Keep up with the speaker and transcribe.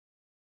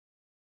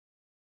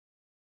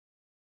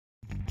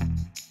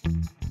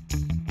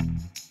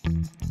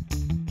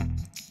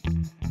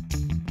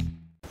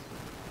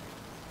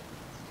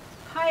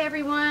Hi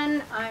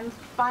everyone, I'm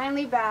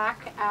finally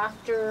back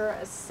after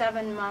a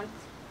 7-month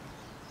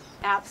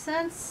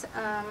absence.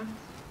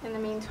 In the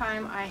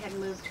meantime, I had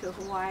moved to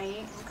Hawaii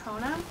in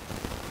Kona,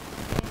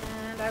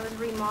 and I was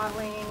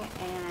remodeling,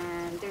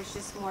 and there's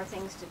just more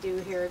things to do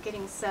here,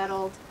 getting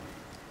settled.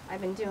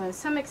 I've been doing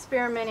some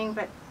experimenting,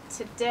 but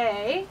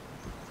today,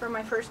 for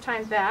my first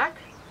time back,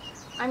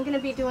 I'm going to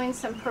be doing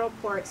some pearl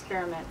pour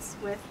experiments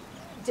with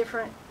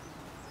different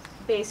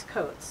base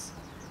coats.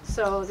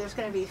 So there's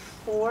going to be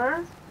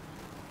 4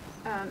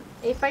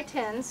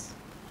 8x10s,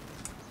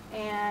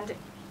 and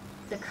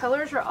the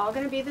colors are all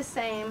going to be the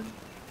same,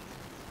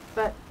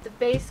 but the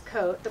base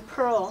coat, the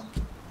pearl,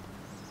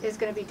 is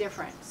going to be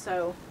different.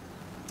 So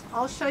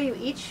I'll show you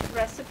each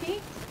recipe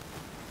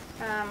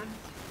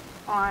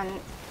on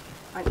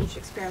each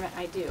experiment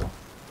I do.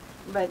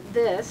 But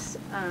these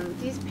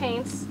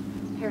paints,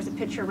 here's a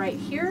picture right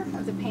here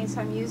of the paints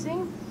I'm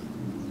using.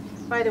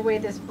 By the way,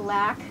 this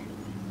black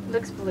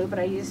looks blue, but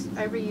I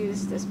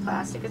reused this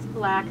plastic. It's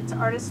black. It's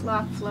Artist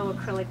Loft Flow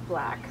acrylic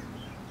black.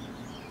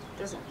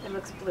 It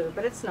looks blue,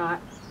 but it's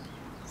not.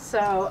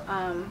 So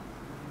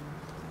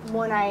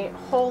when I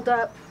hold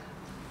up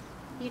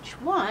each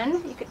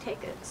one, you could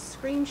take a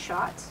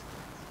screenshot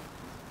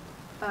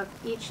of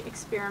each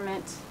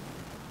experiment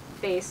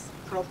base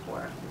pearl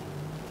pour.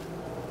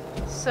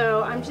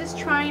 So I'm just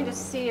trying to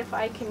see if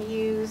I can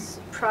use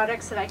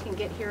products that I can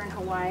get here in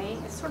Hawaii.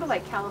 It's sort of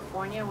like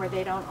California, where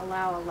they don't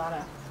allow a lot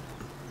of,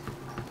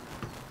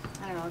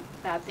 I don't know,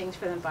 bad things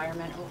for the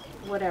environment or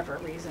whatever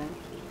reason.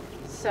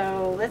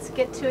 So let's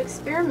get to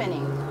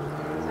experimenting.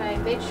 So I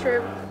made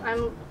sure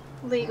I'm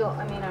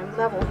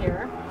level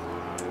here.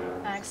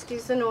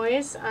 Excuse the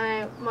noise.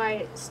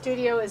 My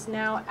studio is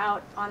now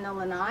out on the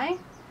lanai,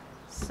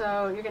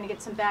 so you're going to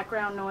get some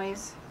background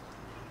noise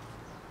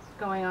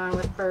going on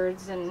with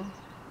birds and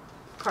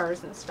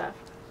cars and stuff.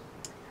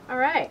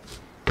 Alright,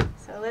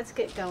 so let's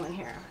get going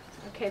here.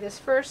 Okay, this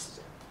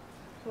first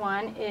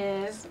one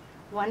is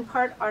 1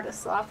 part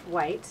Artist Loft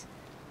white,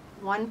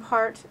 1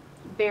 part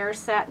Behr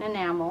Satin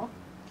Enamel.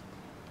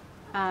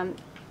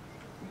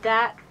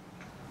 That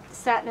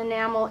satin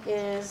enamel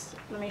is,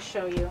 let me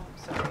show you,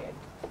 sorry,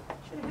 I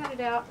should have had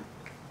it out.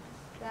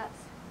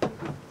 That's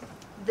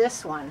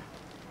this one.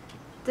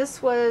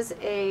 This was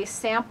a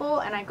sample,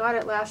 and I got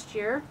it last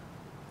year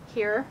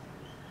here.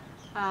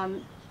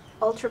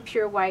 Ultra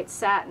pure white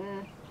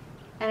satin,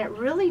 and it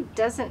really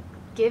doesn't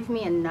give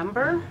me a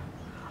number.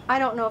 I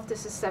don't know if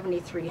this is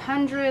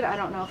 7300, I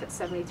don't know if it's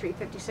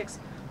 7356,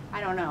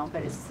 I don't know,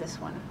 but it's this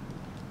one.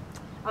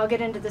 I'll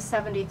get into the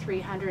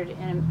 7300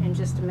 in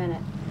just a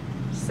minute.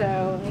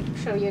 So let me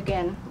show you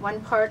again.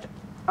 1 part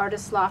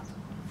Artist Loft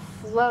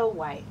Flow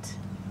white.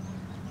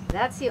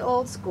 That's the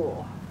old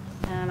school,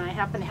 and I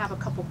happen to have a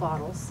couple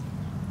bottles.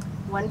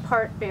 1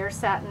 part Behr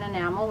Satin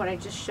Enamel, what I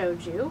just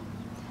showed you.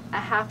 A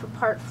 1/2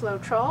 part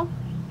Floetrol,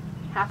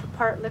 1/2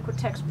 part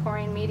Liquitex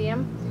pouring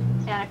medium,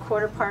 and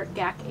 1/4 part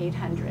GAC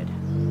 800.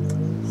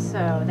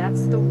 So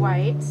that's the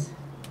white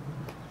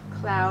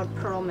cloud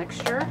pearl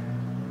mixture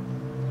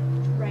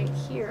right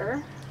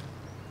here.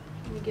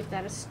 Let me give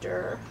that a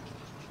stir.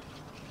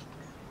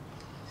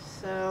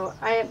 So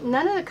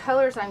none of the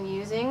colors I'm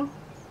using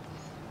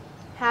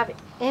have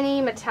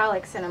any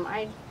metallics in them.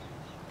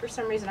 For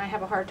some reason, I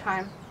have a hard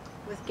time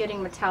with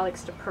getting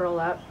metallics to pearl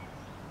up.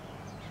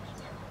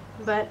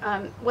 But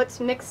what's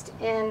mixed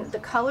in the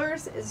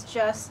colors is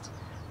just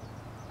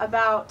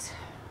about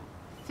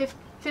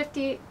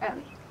 50%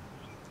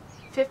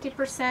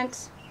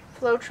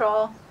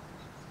 Floetrol,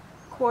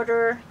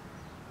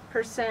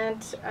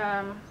 1/4%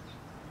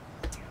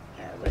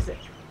 was it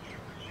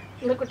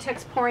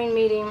Liquitex pouring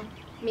medium,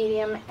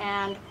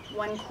 and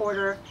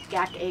 1/4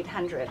 GAC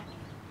 800,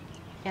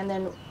 and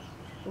then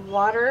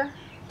water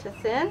to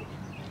thin.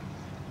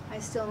 I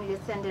still need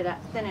to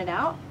thin it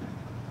out.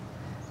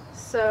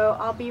 So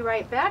I'll be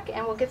right back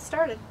and we'll get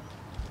started.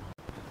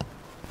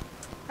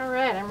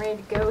 Alright, I'm ready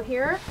to go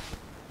here.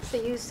 So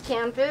use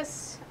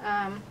canvas.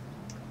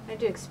 I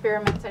do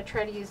experiments. I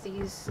try to use the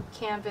used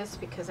canvas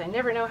because I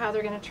never know how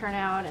they're going to turn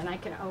out, and I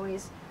can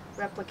always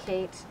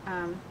replicate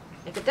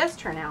if it does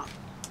turn out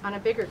on a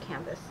bigger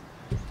canvas.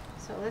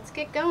 So let's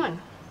get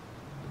going.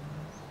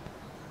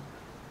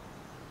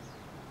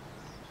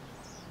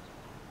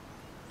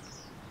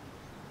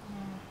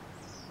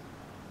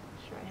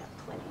 Sure I have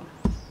plenty.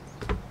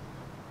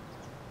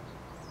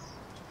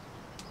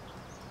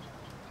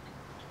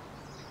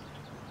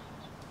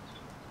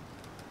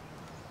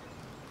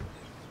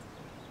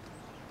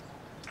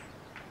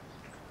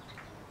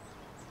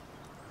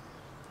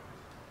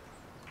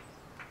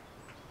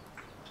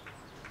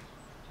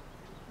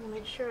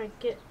 Make sure I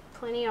get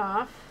plenty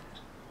off.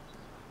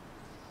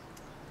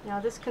 Now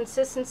this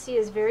consistency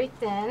is very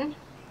thin.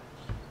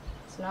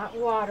 It's not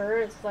water.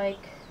 It's like,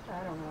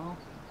 I don't know,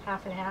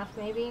 1/2 and 1/2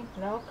 maybe,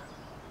 milk.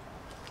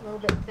 A little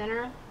bit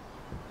thinner.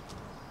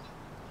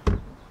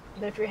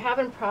 But if you're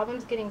having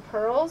problems getting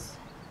pearls,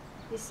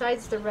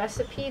 besides the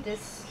recipe,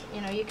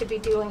 you could be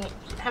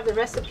have the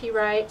recipe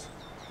right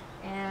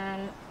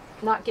and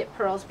not get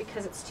pearls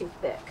because it's too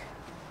thick.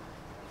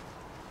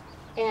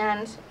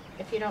 and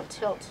if you don't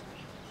tilt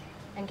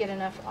and get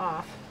enough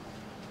off.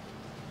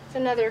 It's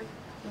another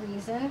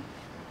reason.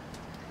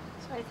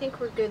 So I think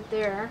we're good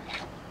there.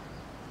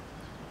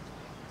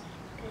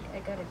 I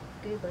got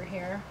a goober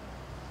here.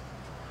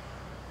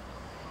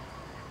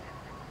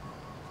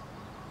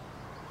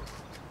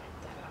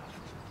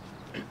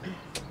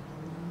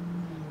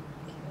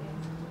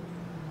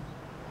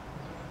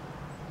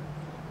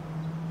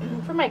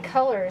 For my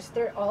colors,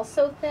 they're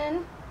also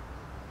thin.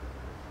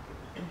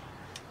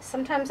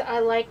 Sometimes I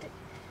like,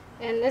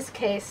 in this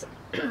case,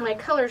 my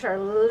colors are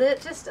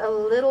just a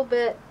little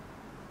bit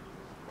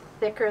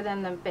thicker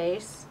than the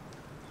base.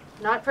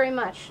 Not very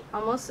much,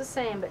 almost the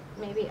same, but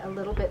maybe a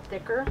little bit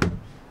thicker.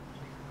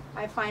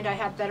 I find I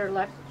have better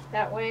luck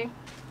that way.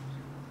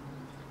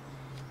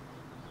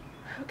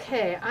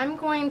 Okay, I'm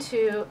going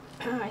to,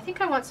 I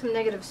think I want some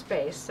negative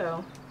space,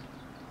 so,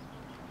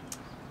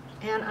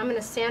 and I'm going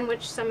to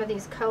sandwich some of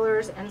these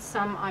colors and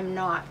some I'm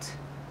not.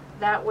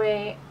 That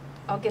way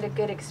I'll get a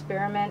good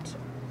experiment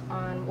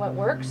on what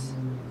works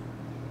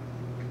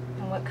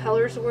and what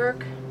colors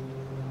work.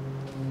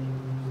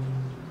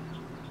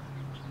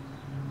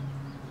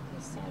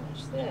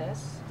 Sandwich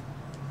this.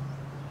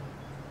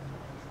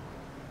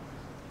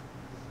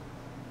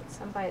 Put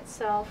some by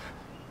itself.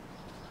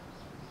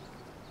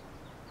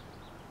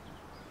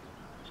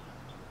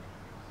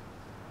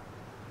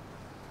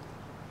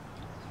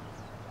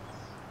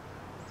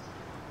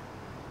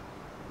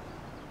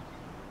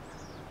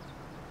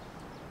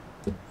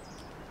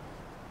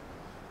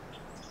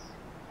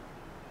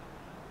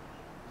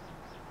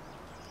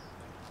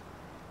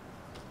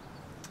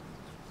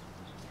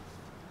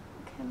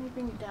 Let me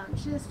bring it down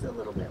just a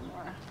little bit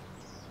more.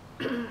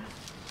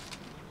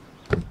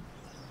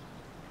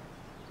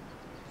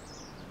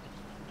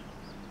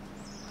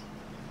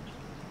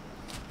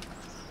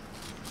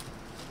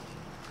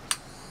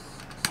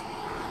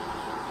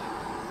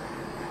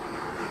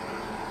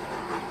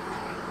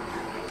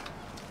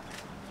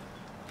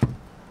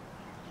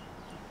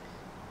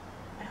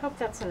 I hope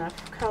that's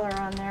enough color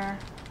on there.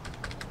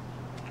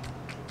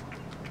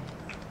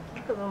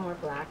 Make a little more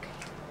black.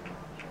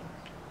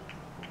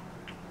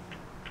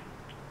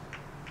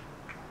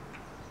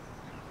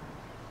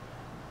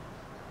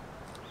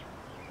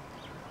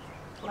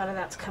 A lot of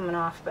that's coming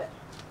off, but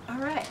all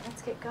right,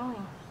 let's get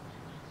going.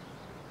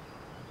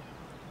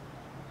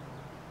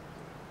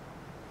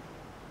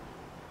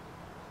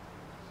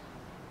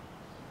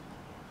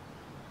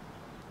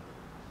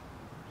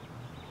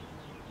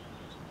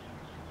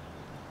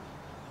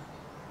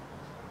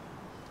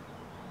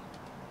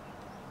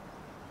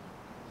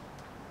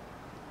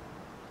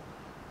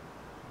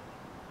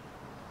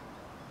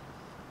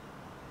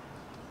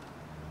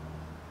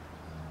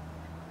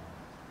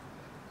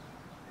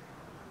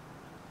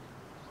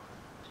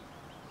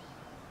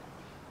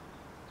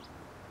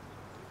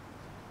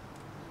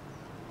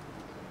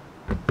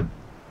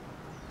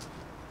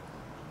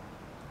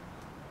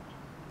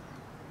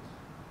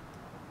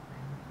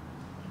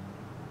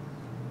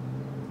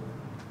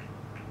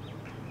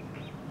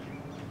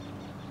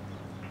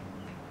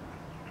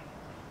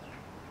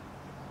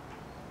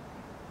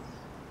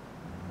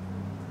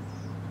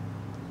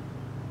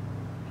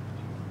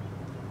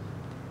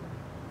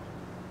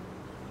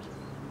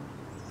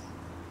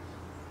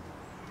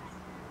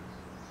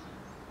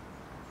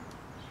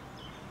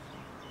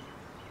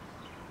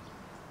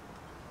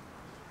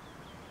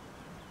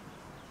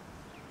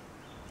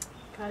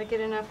 Gotta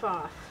get enough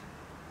off.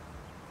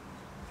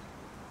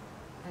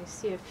 I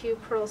see a few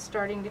pearls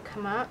starting to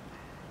come up.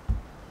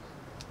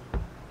 Go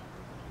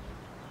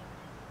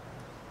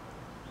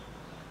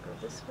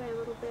this way a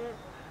little bit.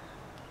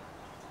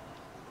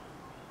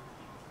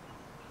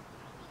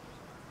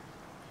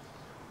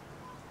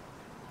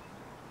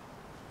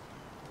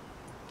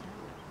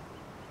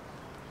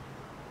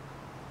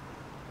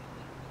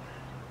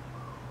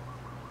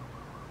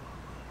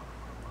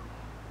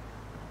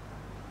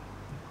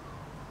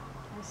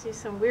 I see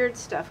some weird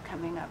stuff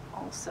coming up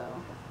also.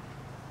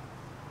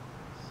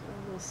 So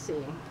we'll see.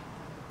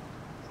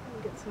 So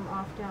we'll get some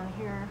off down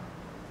here.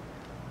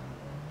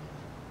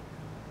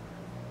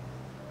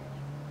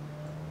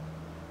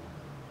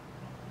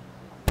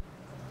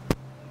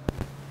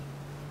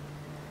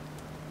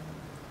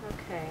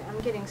 Okay, I'm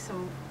getting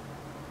some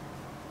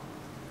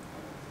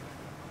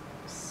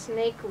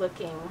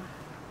snake-looking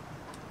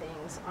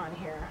things on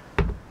here.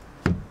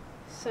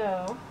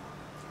 So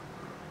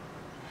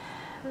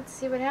let's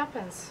see what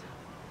happens.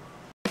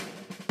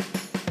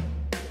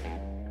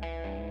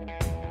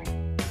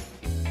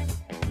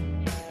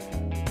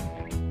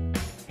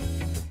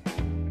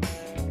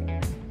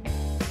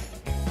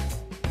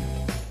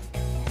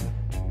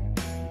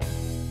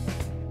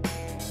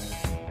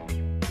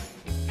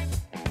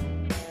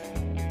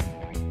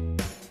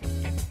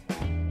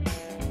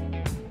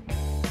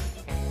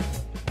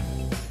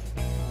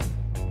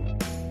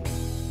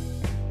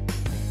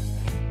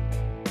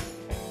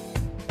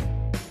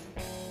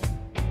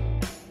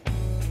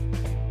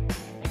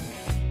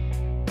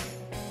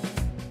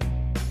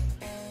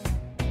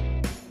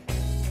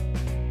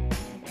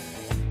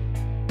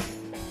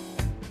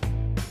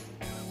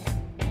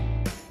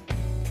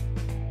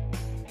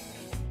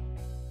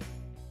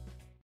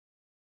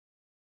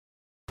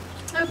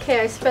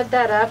 Okay, I sped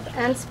that up,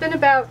 and it's been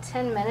about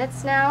 10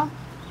 minutes now.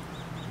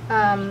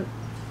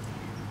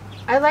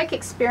 I like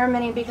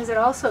experimenting because it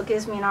also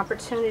gives me an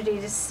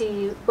opportunity to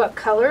see what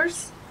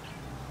colors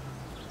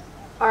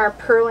are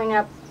purling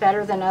up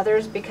better than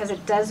others, because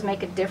it does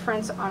make a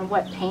difference on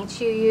what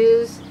paints you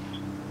use.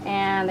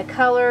 And the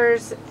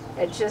colors,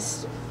 it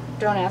just,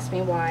 don't ask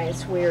me why,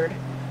 it's weird.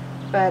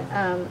 But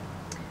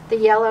the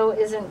yellow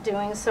isn't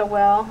doing so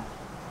well.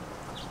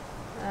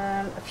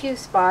 A few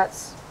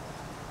spots.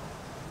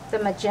 The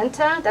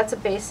magenta, that's a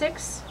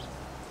basics.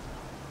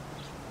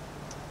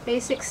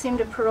 Basics seem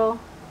to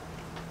pearl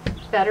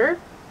better.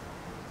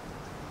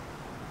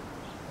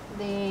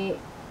 The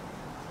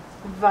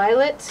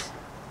violet,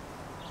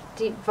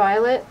 deep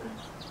violet,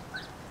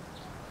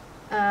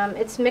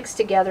 it's mixed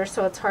together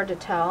so it's hard to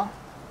tell.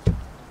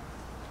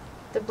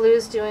 The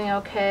blue's doing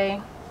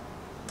okay.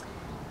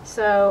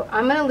 So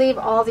I'm going to leave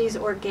all these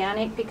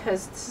organic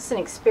because this is an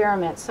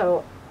experiment.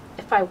 So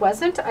if I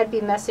wasn't, I'd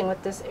be messing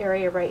with this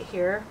area right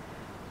here.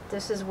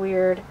 This is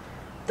weird.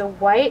 The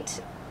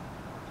white,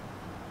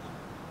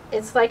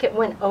 it's like it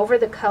went over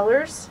the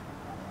colors.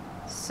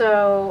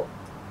 So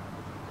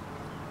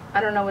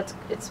I don't know,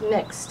 it's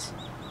mixed.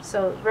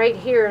 So right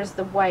here is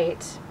the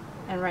white,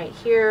 and right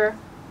here,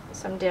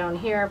 some down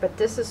here, but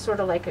this is sort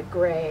of like a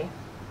gray.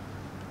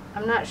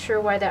 I'm not sure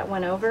why that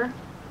went over.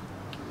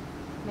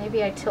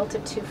 Maybe I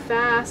tilted too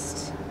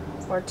fast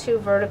or too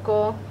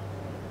vertical.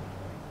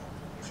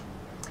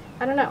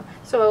 I don't know.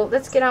 So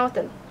let's get on with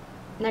the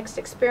next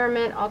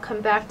experiment. I'll come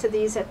back to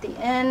these at the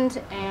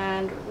end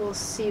and we'll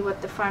see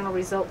what the final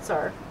results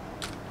are.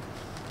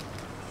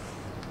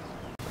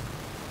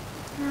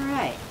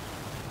 Alright,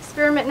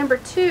 experiment number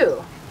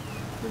 2.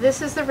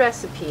 This is the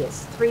recipe.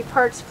 It's 3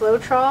 parts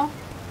Floetrol,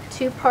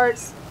 2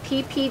 parts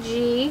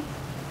PPG,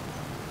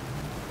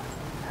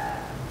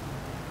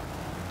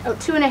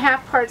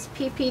 2.5 parts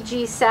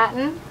PPG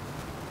Satin.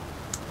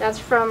 That's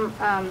from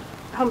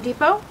Home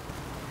Depot.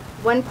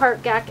 1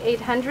 part GAC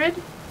 800.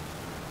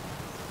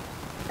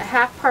 A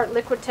 1/2 part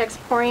Liquitex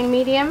pouring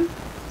medium.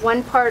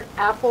 1 part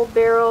Apple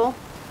Barrel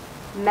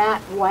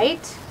matte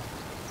white.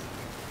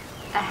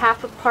 A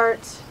 1/2 part,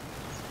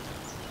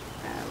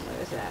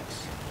 what is that?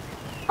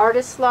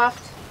 Artist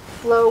Loft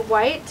Flow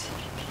white.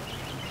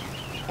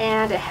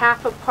 And a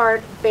 1/2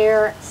 part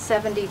Behr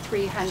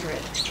 7300.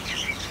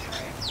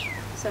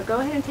 So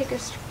go ahead and take a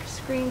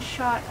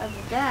screenshot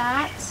of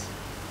that.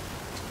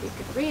 You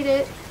could read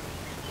it.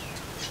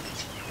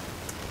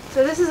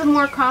 So this is a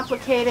more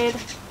complicated.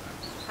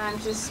 I'm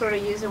just sort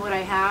of using what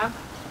I have.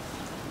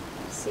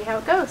 Let's see how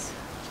it goes.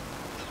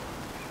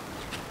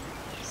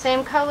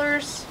 Same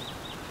colors.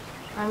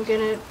 I'm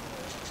gonna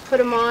put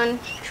them on,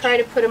 try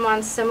to put them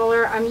on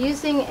similar. I'm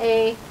using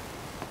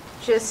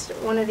just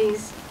one of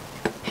these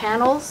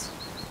panels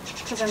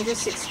because I'm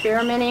just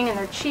experimenting and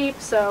they're cheap,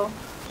 so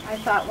I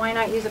thought why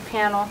not use a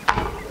panel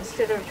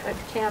instead of a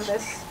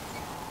canvas.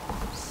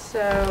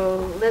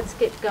 So let's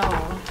get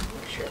going.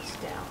 Make sure it's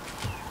down.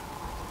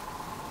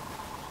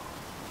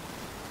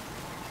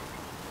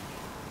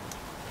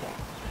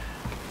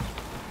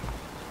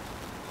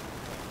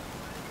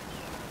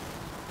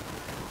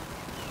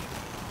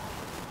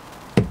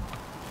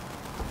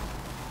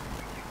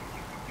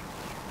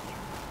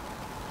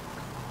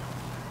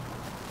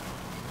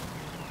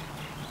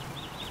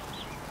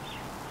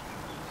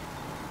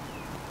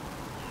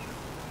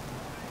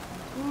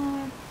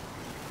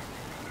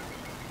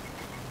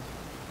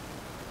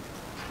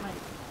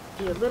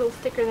 Be a little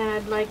thicker than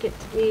I'd like it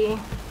to be. I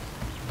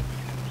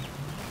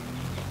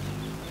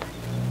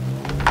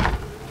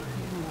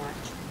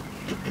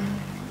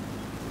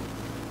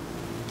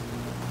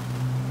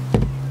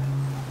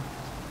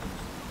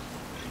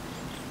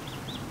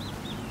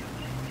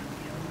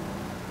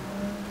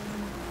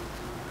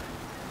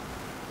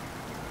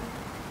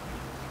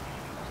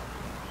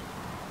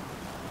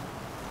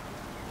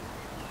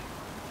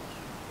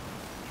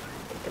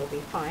think it'll be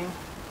fine.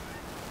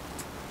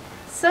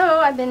 So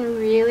I've been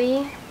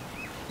really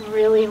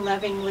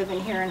loving living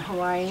here in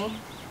Hawaii.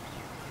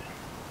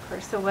 Of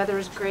course, the weather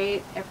is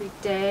great every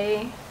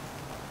day.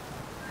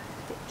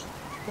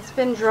 It's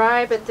been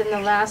dry, but then the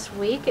last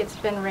week it's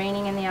been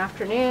raining in the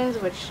afternoons,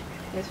 which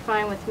is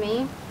fine with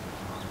me.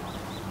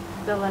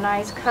 The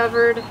lanai's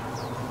covered. We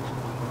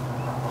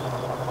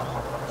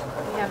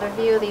have a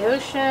view of the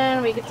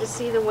ocean. We get to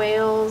see the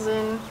whales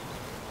and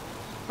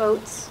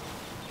boats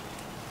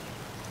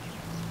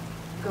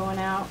going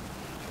out.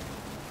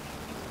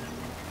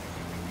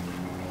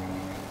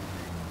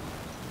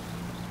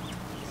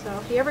 So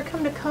if you ever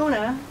come to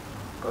Kona,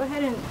 go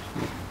ahead and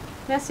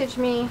message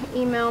me,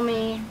 email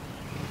me,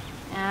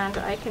 and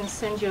I can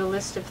send you a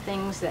list of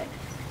things that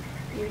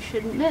you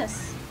shouldn't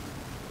miss.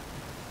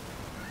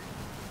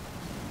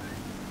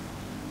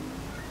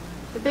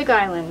 The Big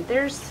Island,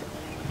 there's,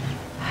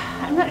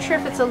 I'm not sure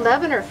if it's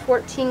 11 or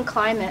 14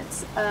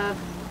 climates of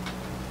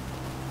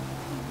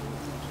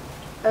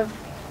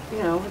you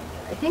know,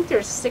 I think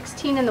there's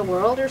 16 in the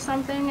world or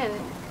something, and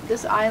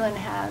this island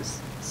has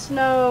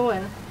snow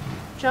and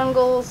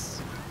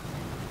jungles,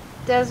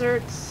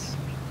 deserts,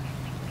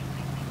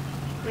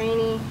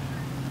 rainy.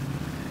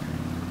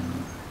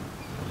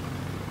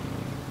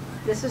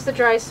 This is the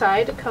dry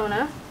side,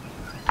 Kona,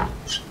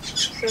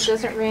 so it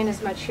doesn't rain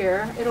as much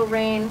here. It'll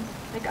rain,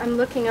 like I'm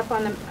looking up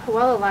on the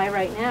Hualalai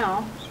right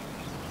now,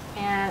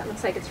 and it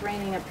looks like it's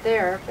raining up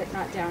there, but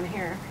not down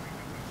here.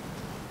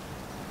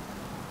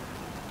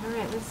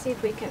 Alright, let's see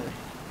if we can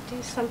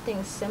do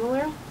something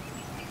similar.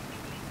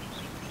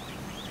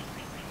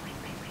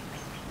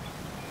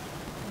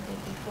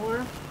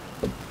 Before.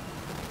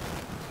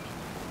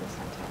 This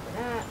on top of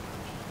that.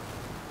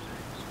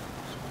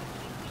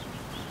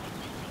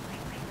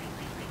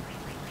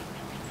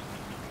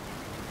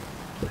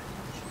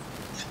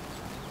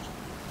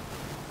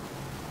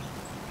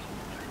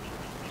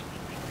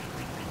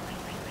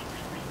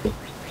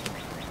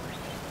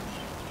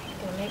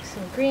 Gonna make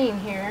some green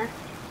here.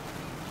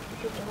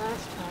 Like we did the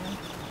last time.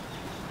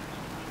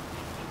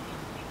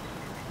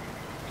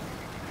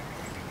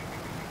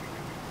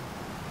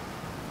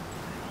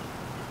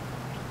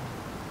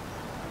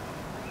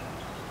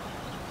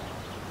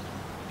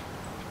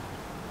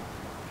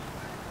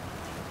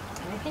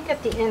 I think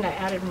at the end I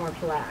added more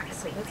black,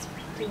 so let's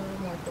do a little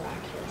more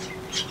black here.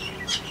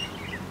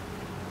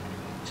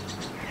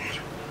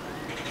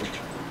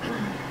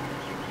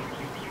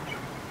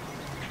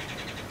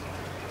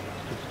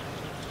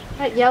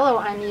 That yellow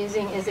I'm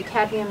using is a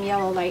cadmium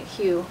yellow light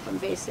hue from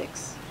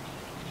Basics.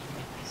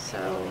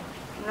 So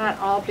not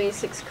all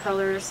Basics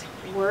colors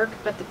work,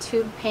 but the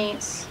tube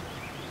paints,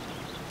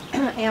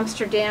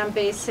 Amsterdam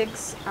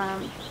Basics,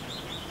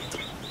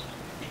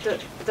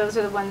 those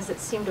are the ones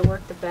that seem to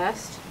work the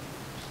best.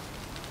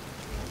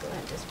 I'll go ahead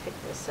and just pick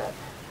this up.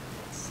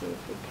 Let's see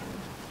if we can,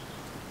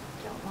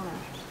 don't want to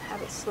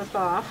have it slip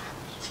off.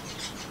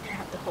 I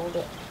have to hold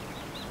it.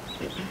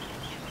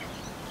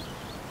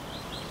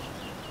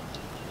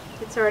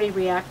 It's already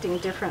reacting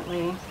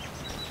differently.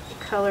 The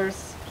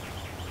colors,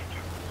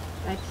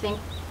 I think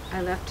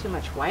I left too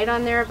much white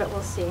on there, but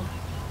we'll see.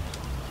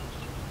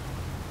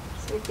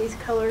 See if these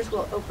colors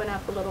will open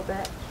up a little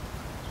bit.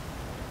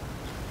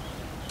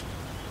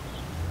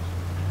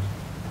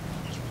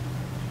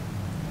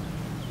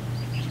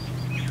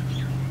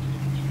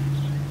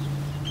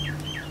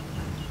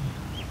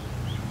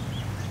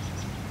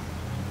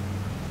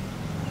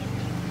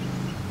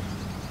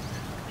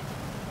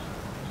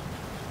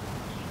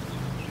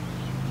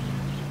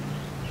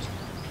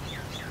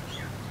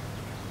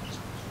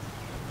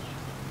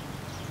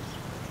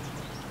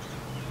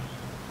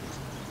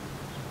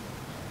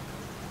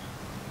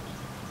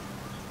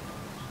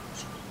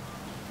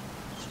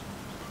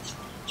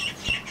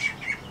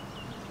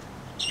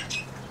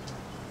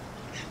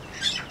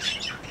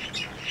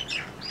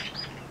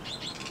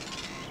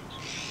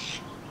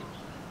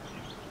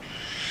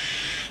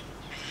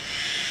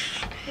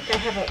 I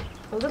have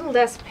a little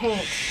less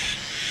paint.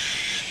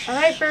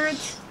 Alright,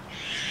 birds,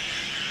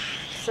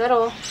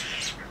 settle.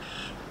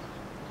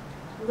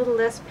 A little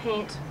less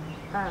paint,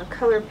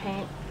 color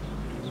paint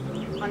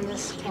on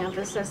this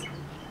canvas as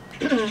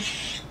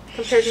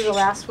compared to the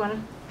last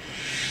one.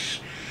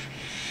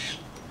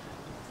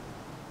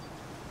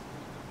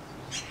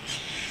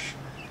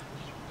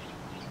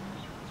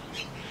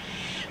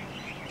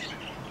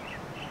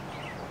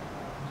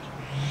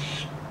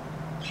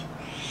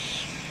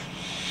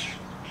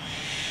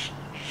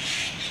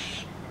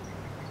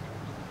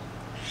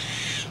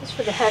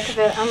 For the heck of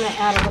it, I'm going to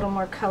add a little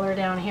more color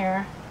down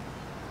here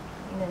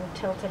and then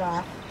tilt it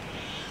off.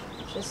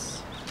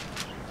 Just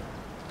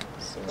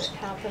see what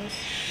happens.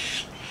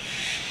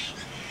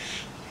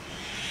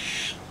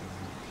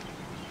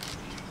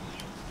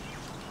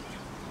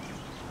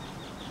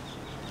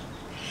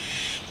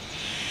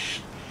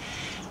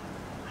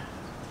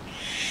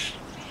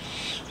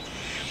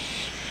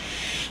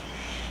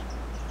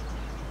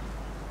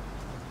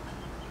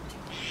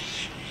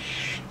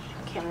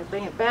 Okay, I'm going to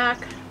bring it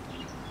back.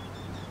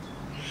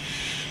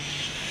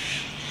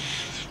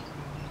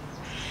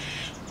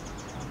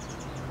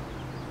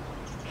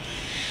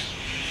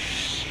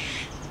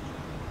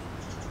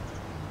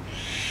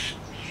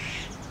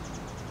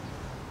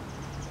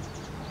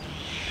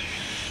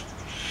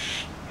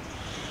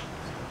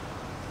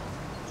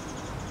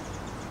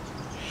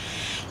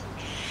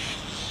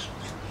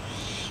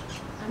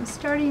 I'm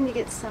starting to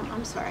get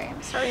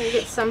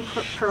some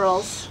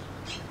pearls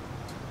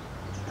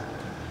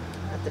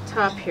at the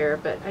top here,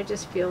 but I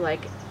just feel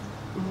like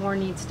more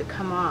needs to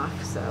come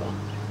off, so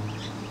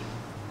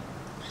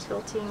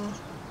tilting.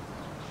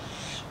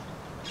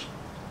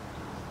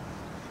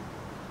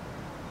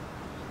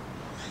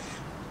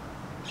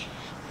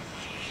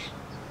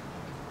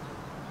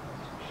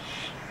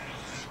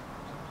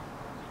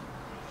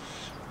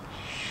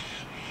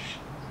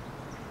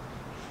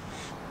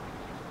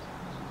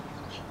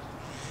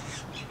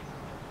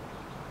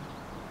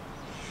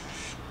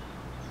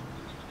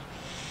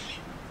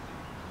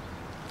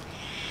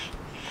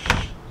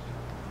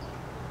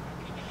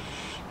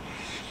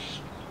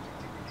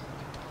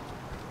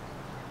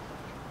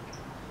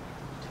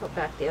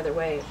 Back the other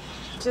way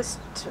just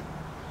to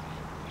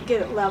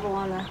get it level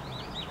on the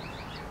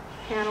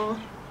panel.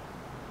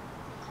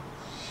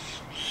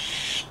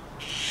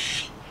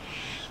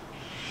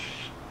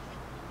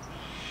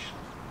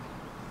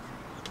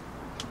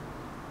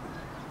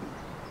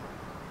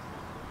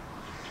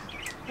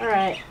 All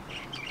right.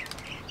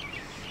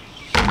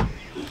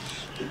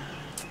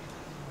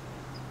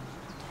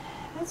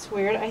 That's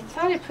weird. I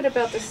thought I put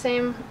about the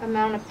same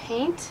amount of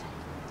paint,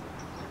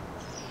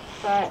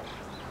 but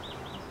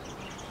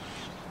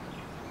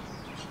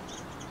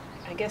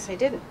I guess I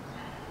didn't.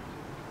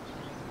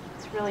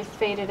 It's really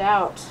faded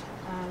out.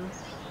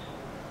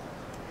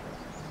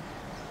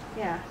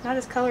 Yeah, not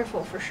as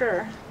colorful for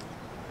sure.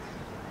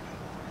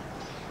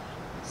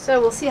 So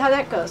we'll see how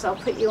that goes. I'll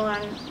put you on,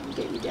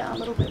 get you down a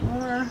little bit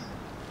more.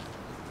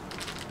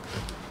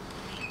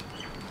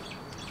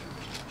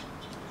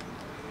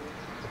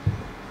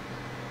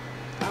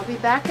 I'll be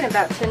back in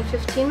about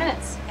 10-15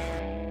 minutes.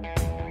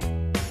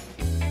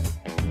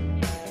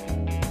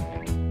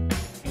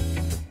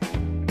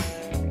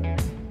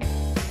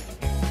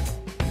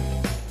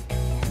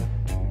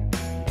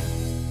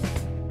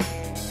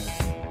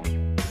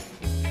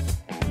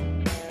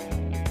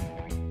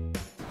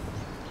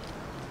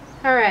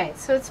 Alright,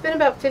 so it's been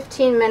about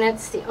 15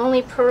 minutes. The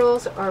only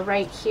pearls are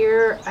right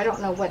here. I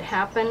don't know what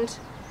happened,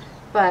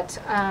 but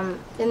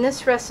in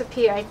this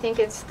recipe I think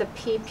it's the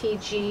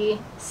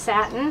PPG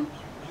Satin.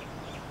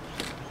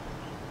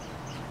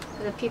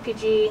 The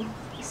PPG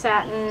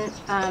Satin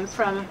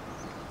from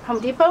Home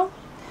Depot.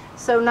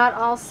 So not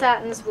all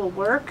satins will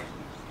work,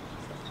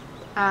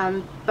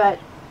 but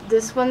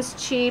this one's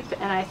cheap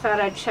and I thought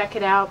I'd check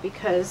it out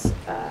because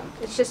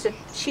it's just a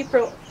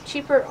cheaper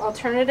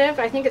alternative.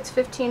 I think it's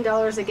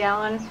 $15 a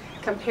gallon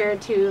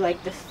compared to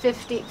like the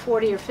 $40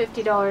 or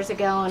 $50 a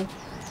gallon,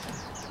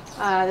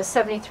 the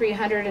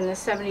 7300 and the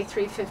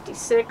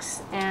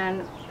 7356,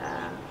 and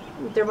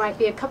there might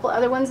be a couple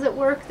other ones that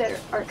work that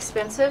are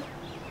expensive.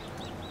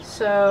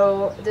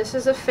 So this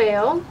is a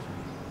fail.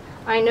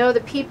 I know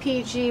the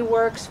PPG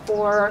works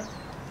for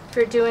if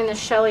you're doing the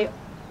Shelley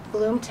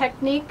bloom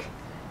technique,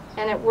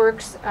 and it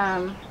works,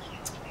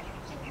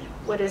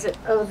 what is it?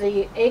 Oh,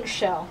 the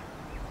eggshell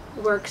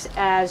works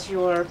as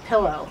your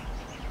pillow.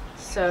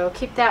 So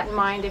keep that in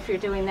mind if you're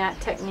doing that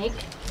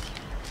technique.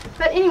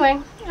 But anyway,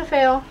 a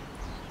fail.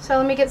 So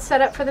let me get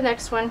set up for the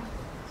next one.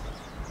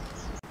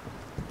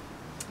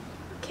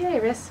 Okay,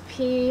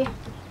 recipe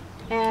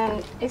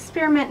and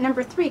experiment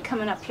number 3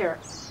 coming up here.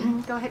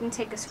 Go ahead and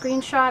take a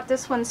screenshot.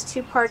 This one's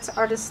 2 parts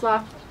Artist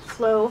Loft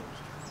Flow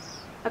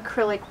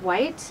acrylic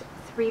white,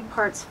 3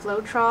 parts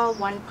Floetrol,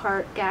 1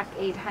 part GAC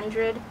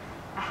 800,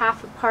 a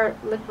half a part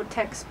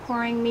Liquitex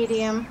pouring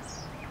medium,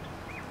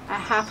 a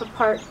half a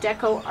part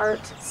Deco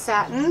Art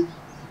Satin,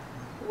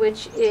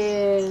 which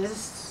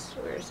is,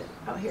 where is it?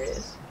 Oh, here it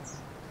is.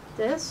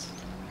 This,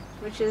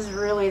 which is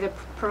really the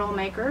pearl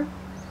maker,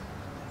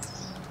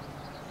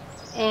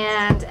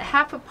 and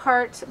half a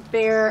part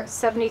Behr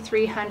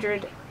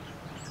 7300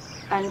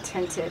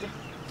 untinted.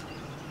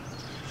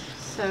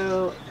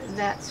 So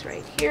that's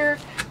right here.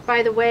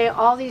 By the way,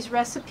 all these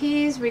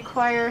recipes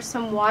require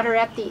some water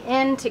at the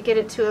end to get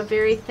it to a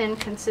very thin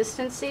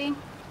consistency.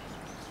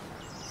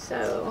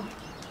 So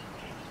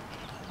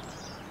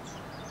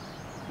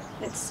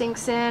it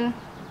sinks in.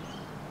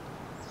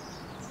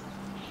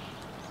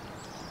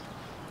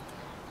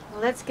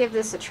 Well, let's give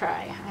this a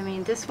try. I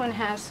mean, this one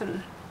has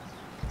some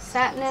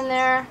satin in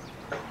there,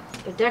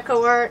 the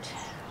Deco Art.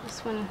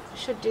 This one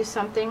should do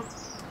something.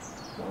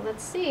 Well,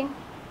 let's see.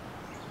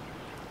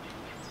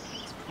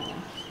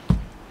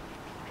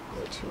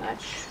 Way too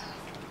much.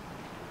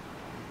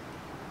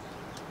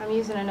 I'm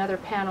using another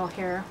panel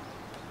here.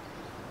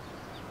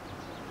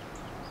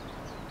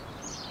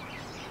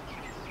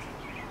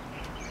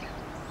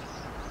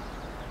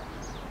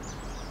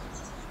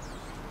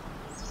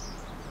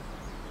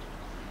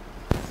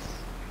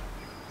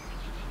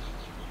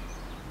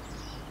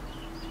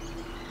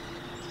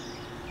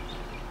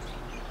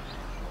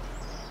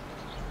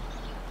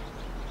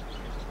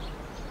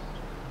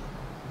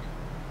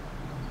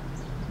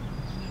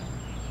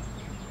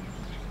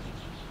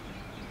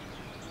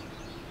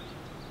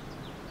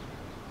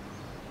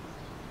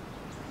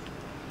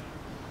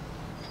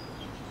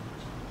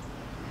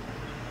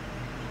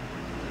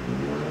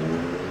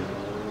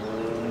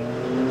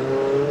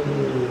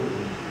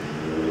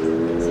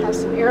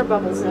 Some air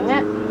bubbles in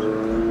it.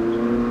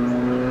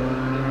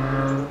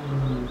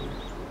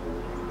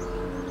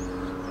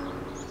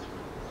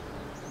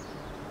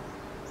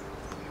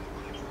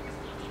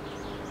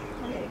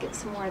 I'm going to get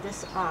some more of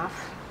this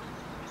off.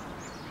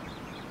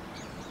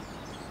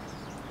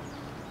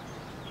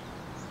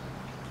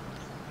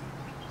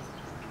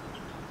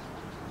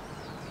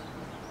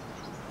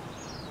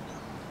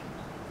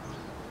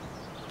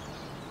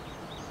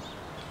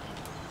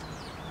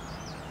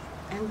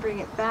 And bring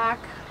it back.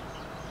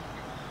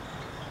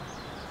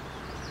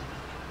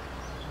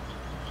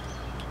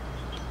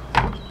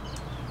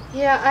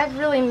 Yeah, I've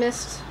really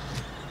missed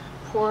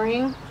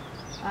pouring.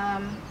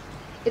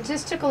 It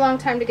just took a long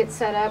time to get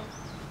set up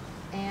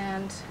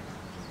and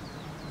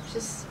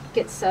just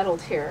get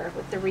settled here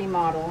with the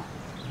remodel.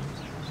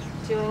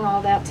 Doing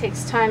all that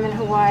takes time in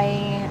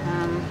Hawaii.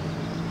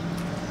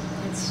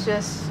 It's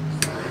just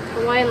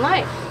Hawaiian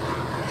life.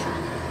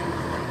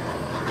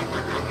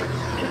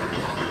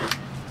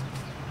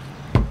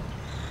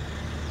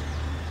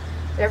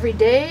 every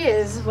day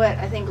is what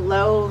I think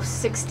low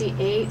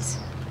 68.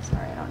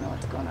 Sorry, I don't know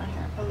what's going on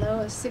here. A low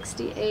of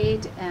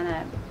 68 and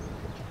a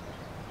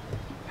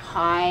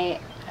high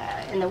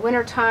in the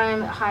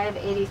wintertime, a high of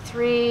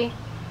 83.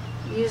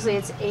 Usually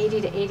it's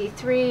 80 to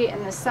 83.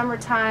 In the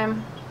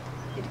summertime,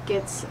 it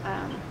gets,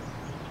 come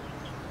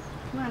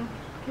on.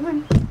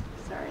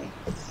 Sorry,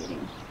 it's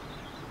getting,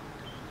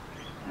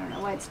 I don't know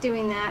why it's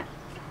doing that.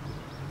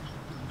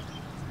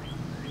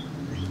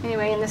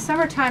 Anyway, in the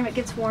summertime it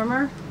gets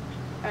warmer.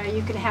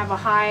 You can have a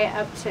high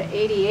up to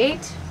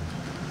 88.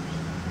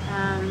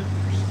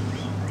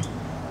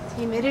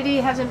 Humidity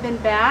hasn't been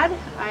bad.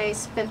 I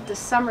spent the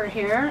summer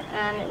here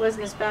and it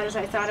wasn't as bad as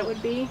I thought it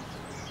would be.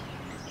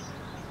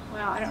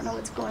 Well, I don't know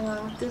what's going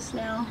on with this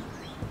now.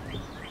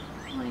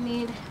 All I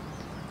need.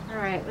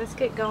 Alright, let's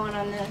get going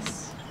on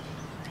this.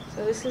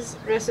 So this is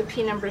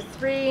recipe number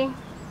 3.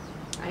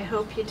 I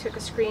hope you took a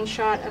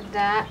screenshot of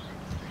that.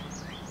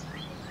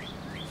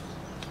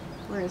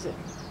 Where is it?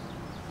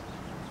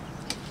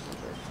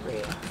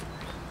 Number 3.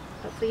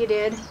 Hopefully you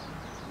did.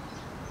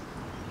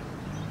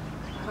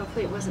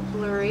 Hopefully it wasn't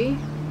blurry.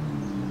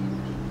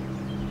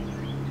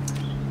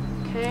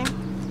 Okay.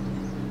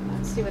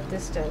 Let's see what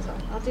this does.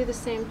 I'll do the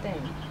same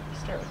thing.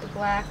 Start with the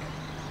black.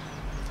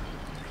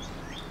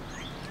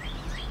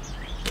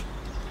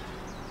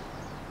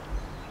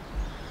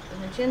 The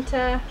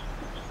magenta.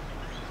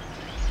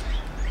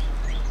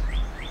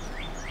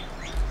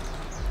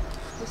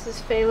 This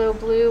is phthalo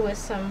blue with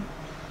some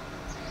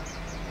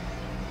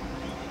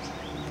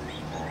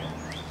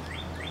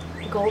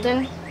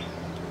golden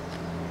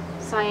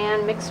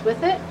cyan mixed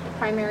with it, the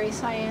primary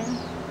cyan.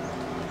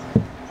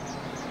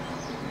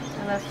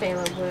 I love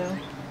phthalo blue.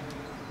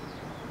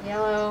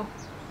 Yellow,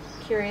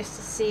 curious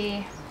to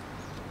see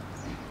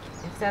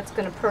if that's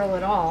going to pearl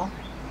at all.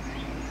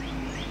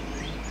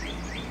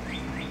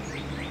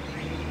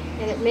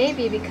 And it may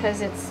be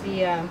because it's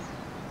the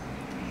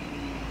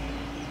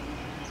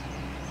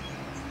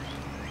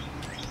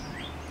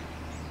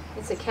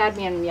it's a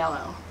cadmium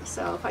yellow.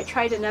 So if I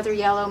tried another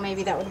yellow,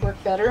 maybe that would work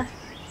better.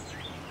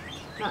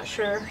 Not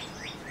sure.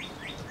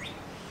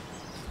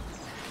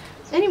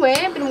 Anyway,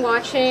 I've been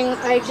watching,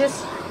 I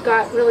just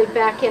got really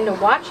back into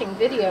watching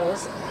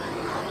videos.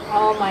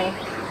 All my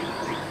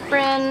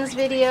friends'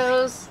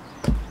 videos.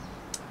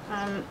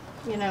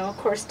 You know, of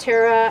course,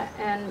 Tara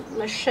and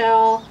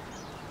Michelle,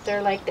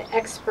 they're like the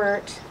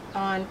expert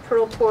on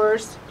pearl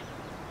pours.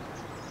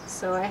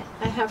 So I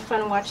have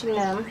fun watching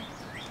them.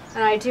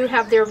 And I do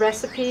have their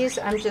recipes.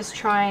 I'm just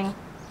trying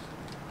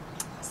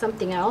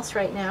something else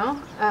right now.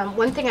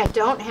 One thing I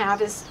don't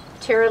have is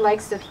Tara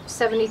likes the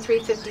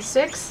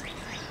 7356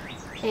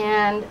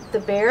 and the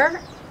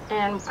Behr,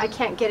 and I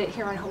can't get it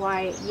here in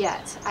Hawaii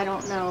yet. I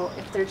don't know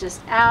if they're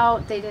just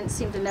out. They didn't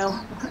seem to know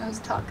what I was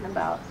talking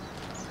about.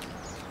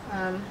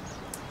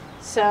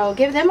 So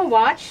give them a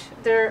watch.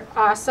 They're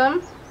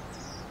awesome.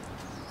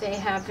 They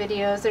have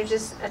videos. They're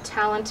just a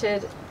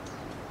talented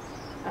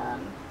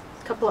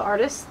couple of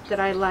artists that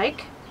I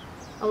like,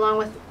 along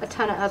with a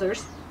ton of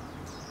others.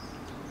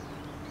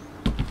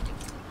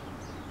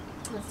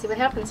 Let's see what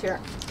happens here.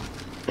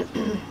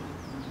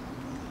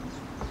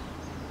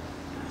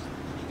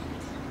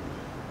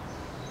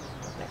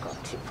 Not go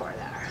too far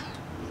there.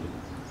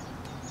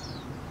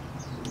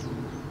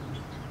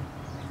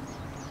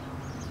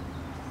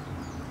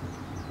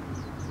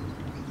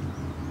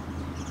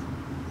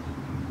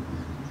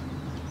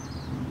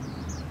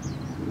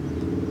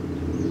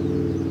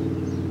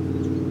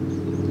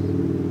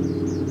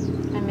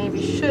 I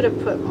maybe should have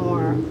put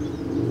more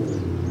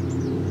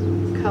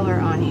color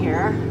on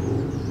here.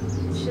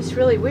 It's just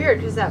really weird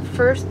because that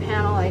first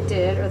panel I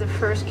did, or the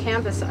first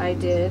canvas I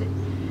did,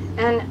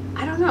 and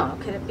I don't know,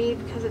 could it be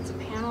because it's a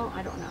panel?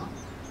 I don't know.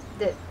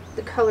 That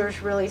the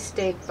colors really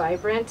stayed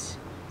vibrant.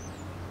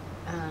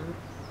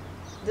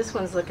 This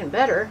one's looking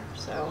better,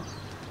 so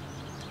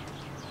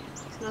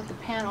it's not the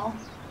panel.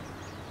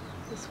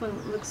 This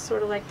one looks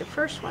sort of like the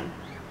first one.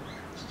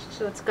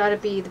 So it's got to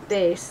be the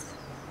base,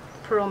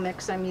 the pearl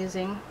mix I'm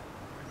using.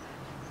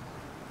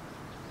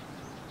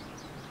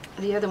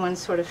 The other one's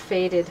sort of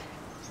faded.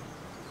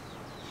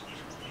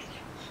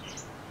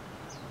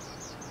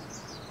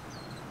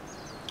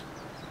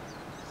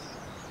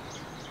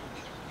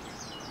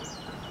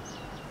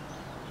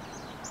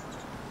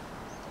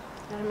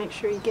 Gotta make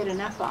sure you get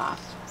enough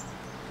off.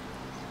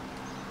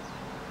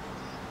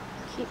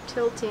 Keep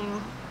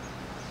tilting.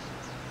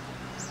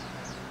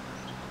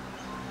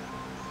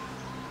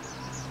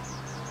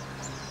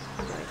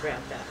 I'm gonna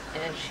grab that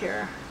edge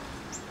here.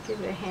 Give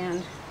it a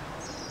hand.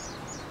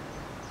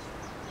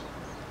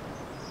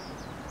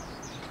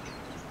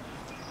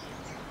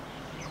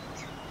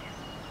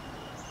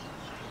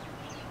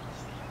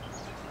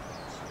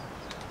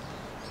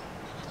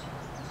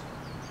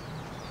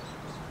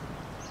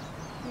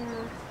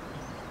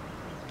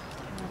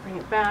 Bring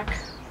it back.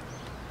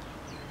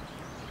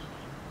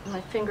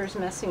 My finger's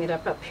messing it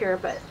up here,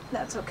 but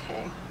that's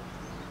okay.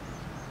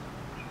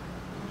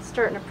 It's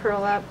starting to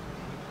pearl up.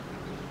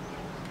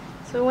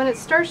 So when it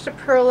starts to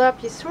pearl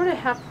up, you sort of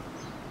have,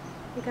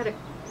 you gotta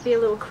be a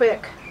little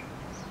quick.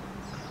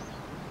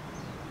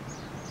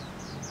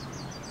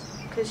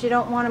 because you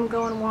don't want them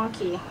going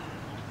wonky.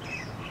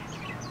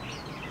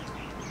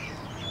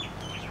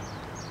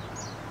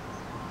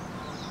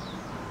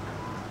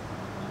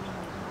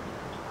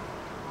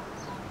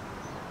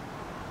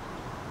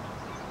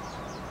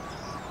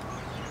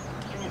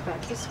 Bring it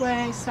back this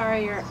way.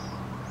 Sorry you're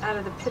out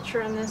of the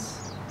picture on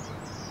this.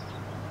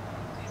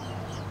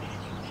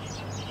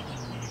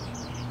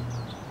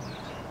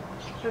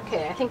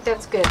 Okay, I think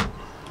that's good.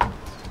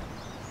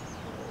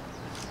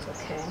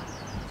 Okay.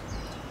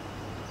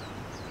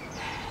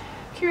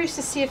 Curious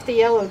to see if the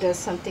yellow does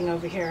something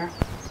over here.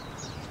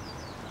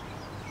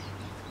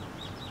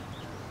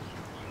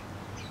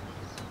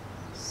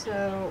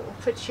 So we'll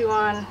put you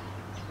on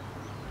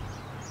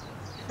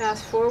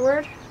fast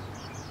forward,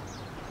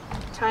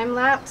 time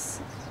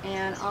lapse,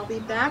 and I'll be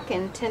back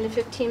in 10 to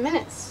 15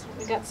 minutes.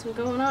 We got some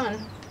going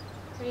on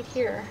right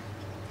here.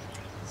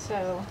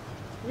 So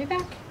I'll be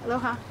back.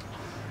 Aloha.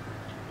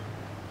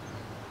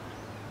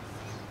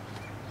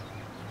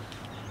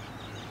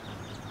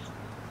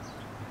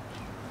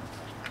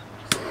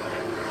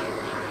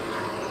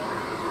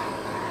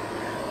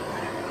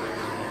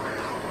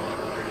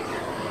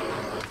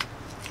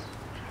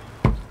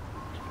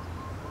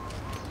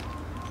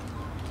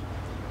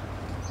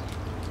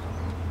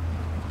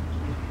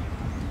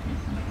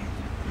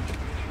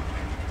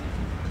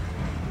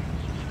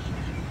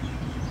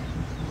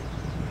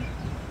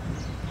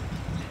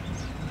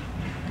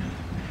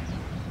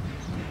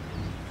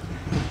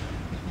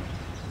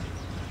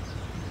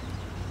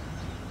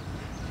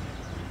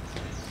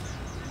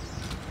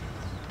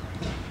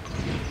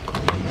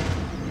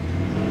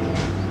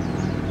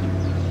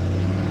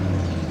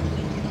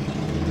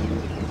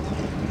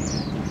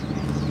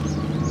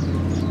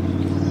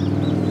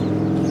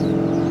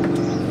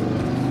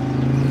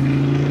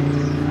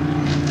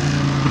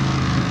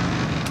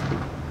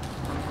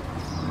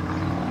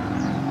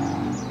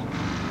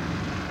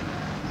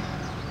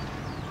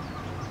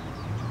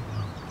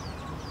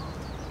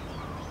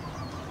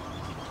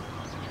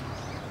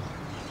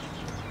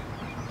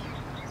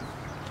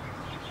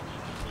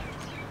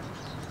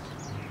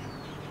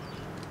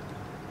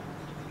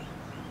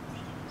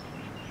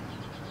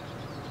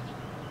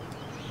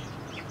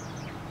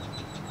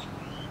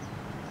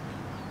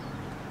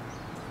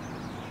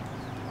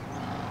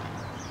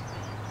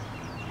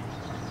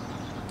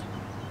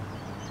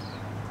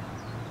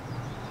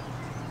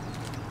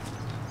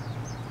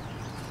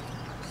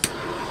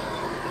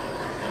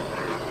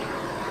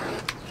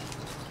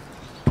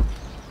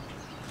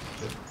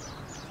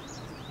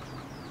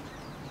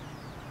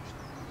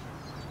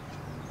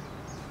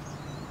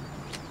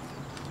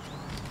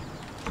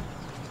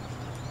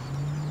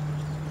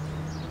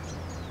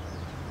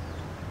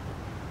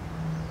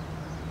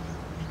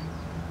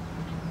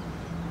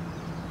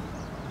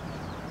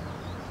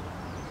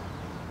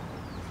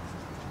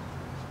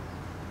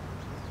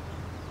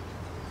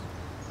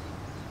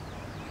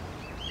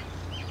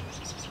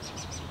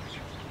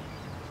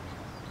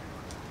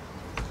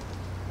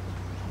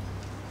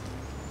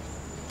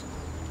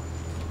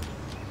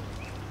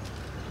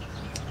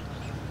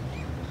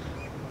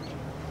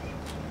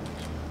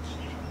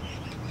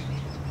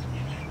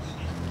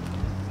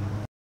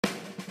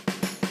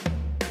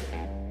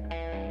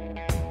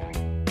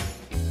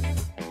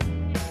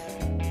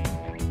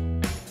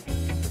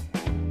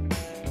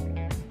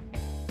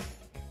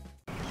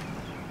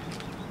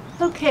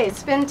 Okay,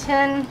 it's been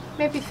 10,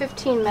 maybe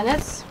 15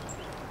 minutes.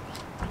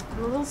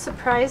 I'm a little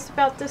surprised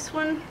about this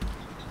one.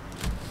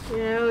 You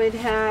know, it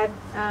had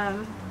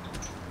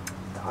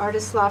the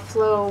Artist Loft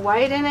Flow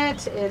white in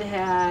it. It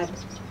had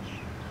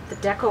the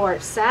Deco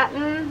Art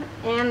Satin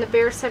and the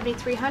Behr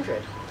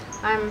 7300.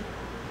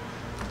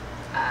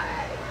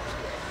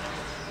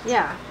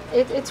 Yeah,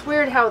 it's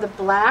weird how the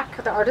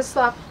black, the Artist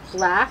Loft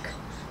black,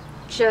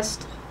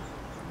 just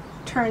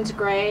turns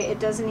gray. It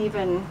doesn't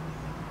even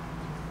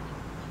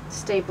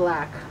stay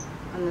black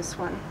on this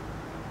one.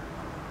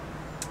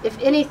 If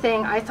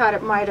anything, I thought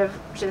it might have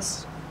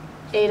just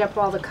ate up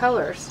all the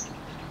colors.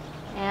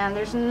 And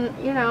there's,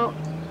 you know,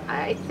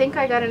 I think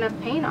I got enough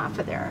paint off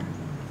of there.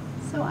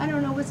 So I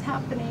don't know what's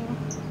happening.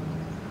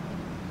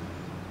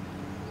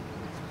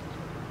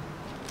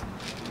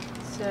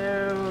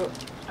 So,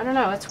 I don't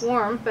know, it's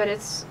warm, but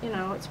it's, you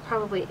know, it's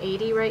probably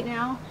 80 right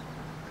now.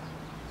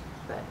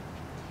 But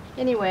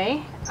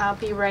anyway, I'll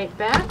be right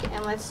back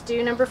and let's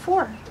do number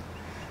 4.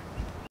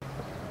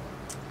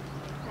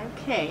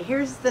 Okay,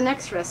 here's the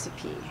next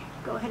recipe.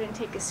 Go ahead and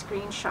take a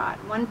screenshot.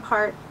 1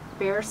 part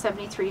Behr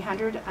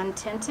 7300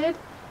 untinted,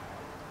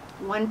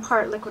 1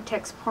 part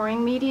Liquitex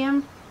pouring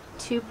medium,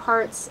 2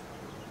 parts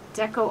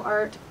Deco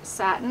Art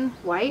Satin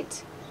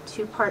white,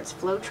 2 parts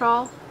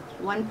Floetrol,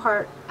 1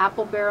 part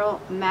Apple Barrel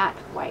matte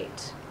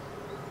white.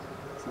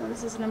 So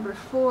this is number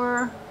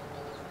 4.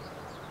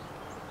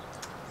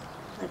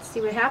 Let's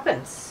see what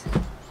happens.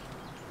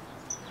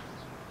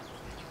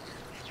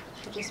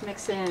 I just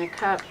mix it in a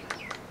cup.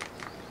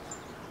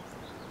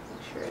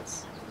 Sure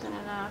it's thin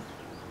enough.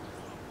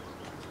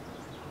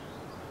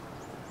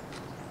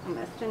 I'm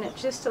going to thin it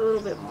just a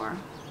little bit more.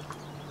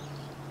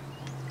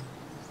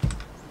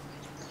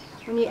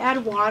 When you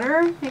add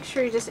water, make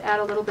sure you just add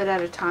a little bit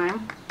at a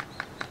time.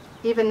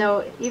 Even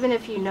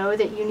if you know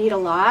that you need a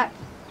lot,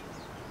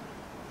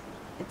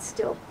 it's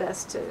still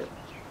best to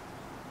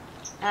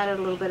add it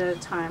a little bit at a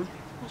time.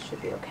 It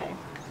should be okay.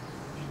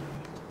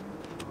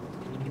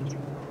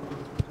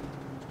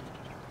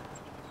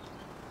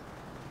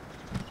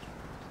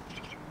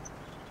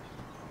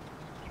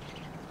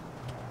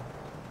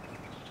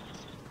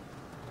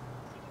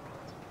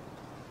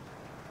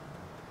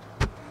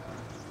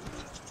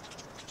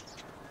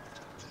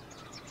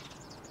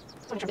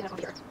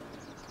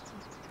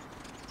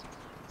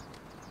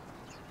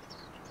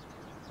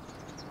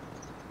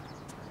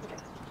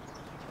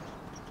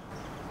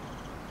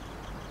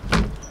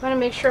 You want to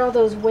make sure all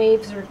those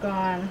waves are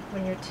gone.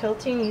 When you're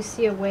tilting, you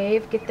see a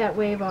wave, get that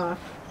wave off.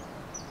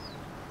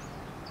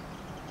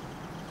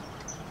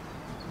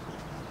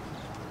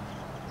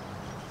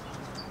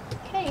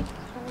 Okay,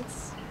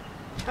 let's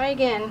try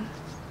again.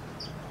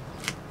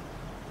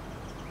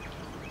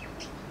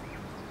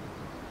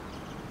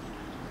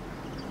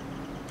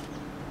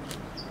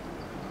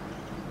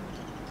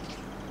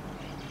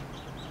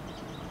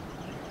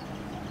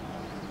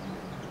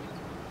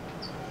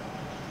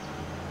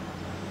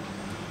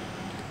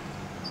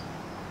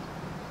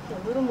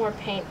 A little more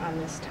paint on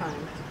this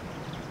time.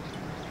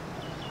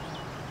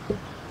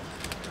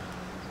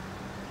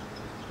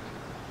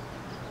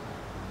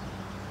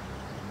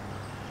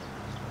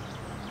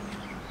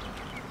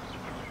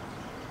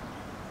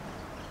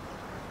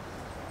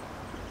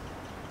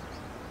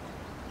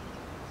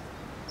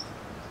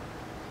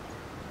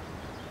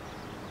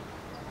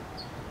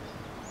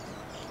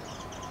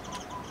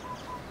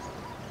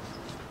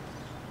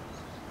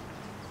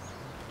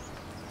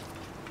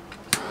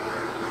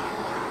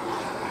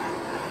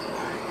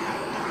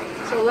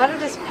 So a lot of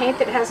this paint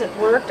that hasn't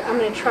worked, I'm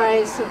going to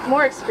try some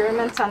more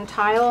experiments on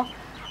tile.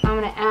 I'm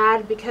going to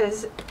add,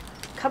 because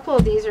a couple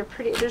of these are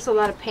pretty, there's a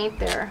lot of paint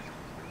there.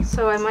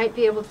 So I might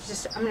be able to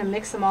just, I'm going to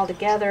mix them all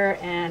together,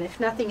 and if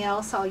nothing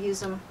else, I'll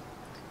use them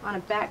on a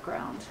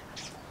background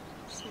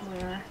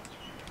somewhere.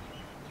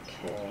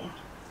 Okay,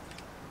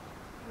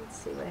 let's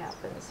see what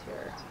happens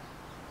here.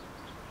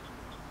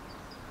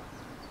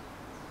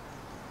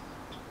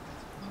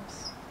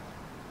 Oops.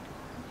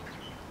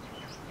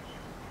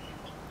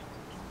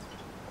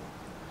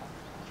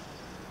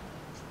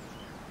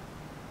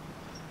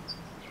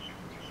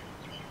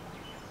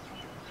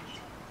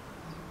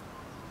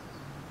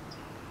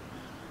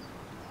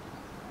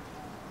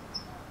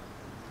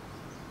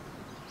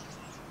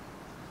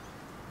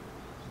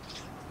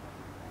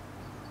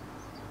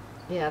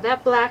 Yeah,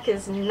 that black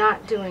is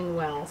not doing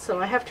well,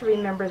 so I have to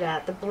remember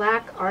that. The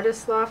black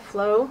Artist Loft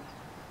Flow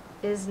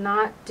is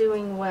not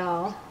doing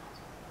well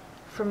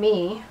for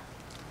me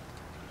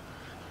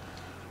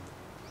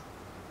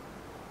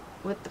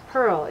with the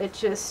pearl.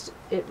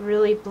 It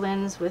really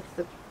blends with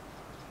the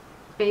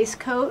base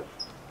coat,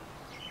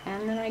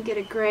 and then I get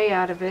a gray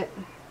out of it,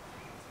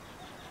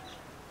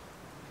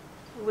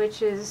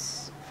 which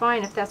is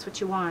fine if that's what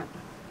you want.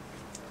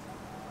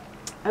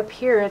 Up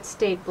here it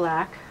stayed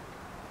black.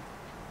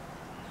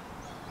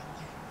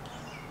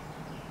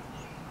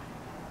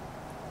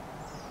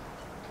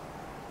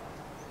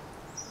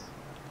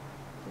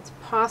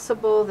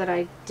 Possible that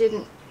I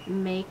didn't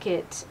make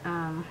it,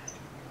 what do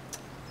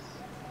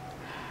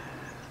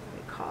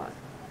we call it?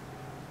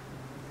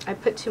 I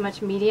put too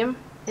much medium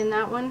in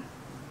that one.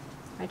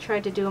 I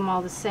tried to do them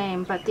all the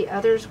same, but the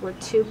others were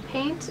tube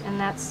paint, and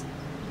that's,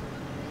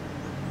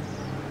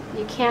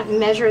 you can't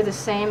measure the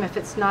same if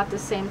it's not the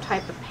same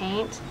type of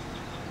paint.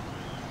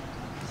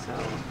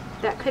 So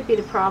that could be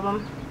the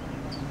problem,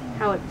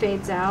 how it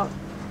fades out.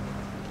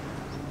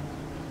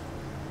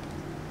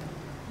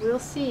 We'll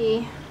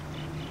see.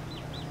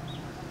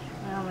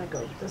 I'm going to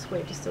go this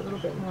way just a little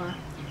bit more.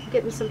 I'm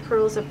getting some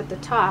pearls up at the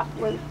top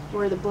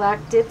where the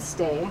black did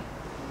stay.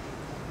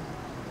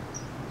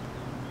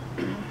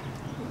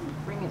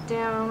 Bring it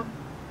down.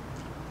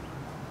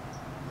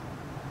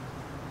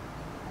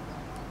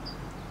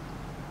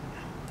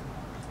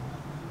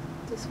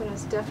 This one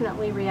is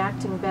definitely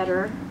reacting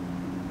better.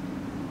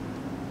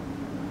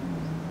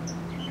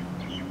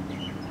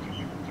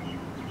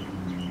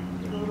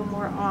 Get a little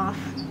more off.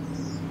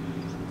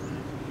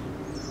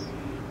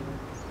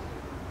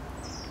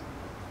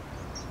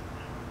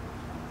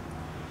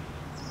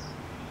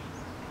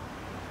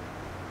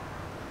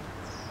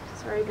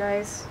 Sorry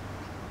guys.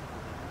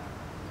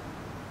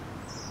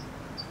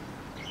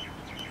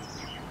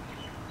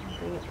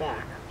 Bring it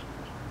back.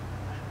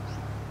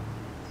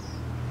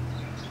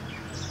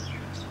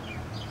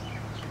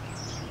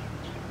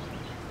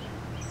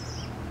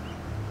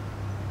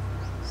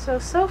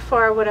 So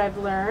far what I've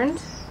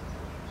learned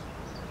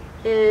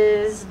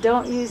is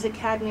don't use a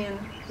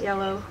cadmium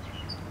yellow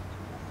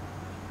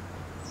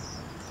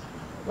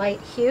light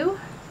hue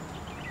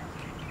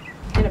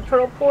in a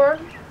pearl pour.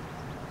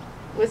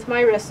 With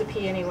my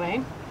recipe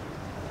anyway.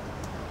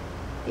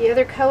 The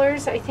other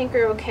colors I think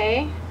are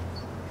okay.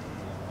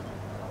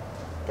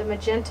 The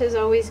magenta is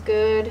always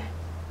good.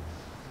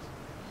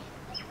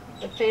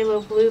 The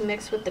phthalo blue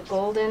mixed with the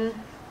golden.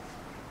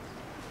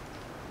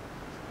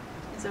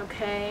 is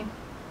okay.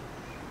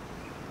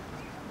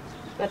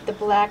 But the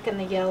black and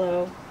the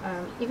yellow,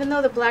 even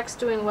though the black's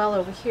doing well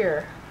over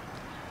here,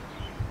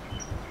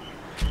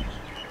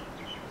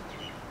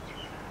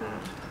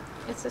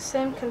 it's the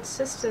same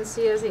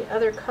consistency as the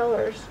other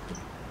colors.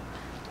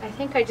 I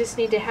think I just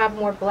need to have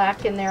more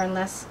black in there and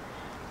less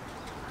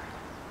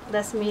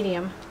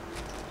medium.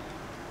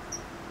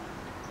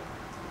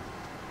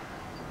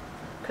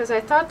 Because I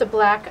thought the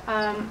black,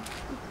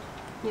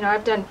 you know,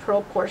 I've done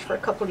pearl pours for a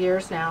couple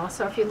years now,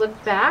 so if you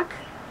look back,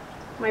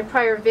 my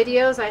prior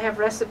videos, I have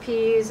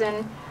recipes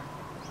and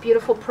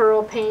beautiful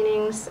pearl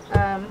paintings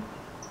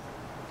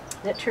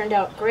that turned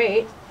out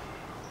great.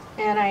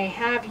 And I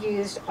have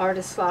used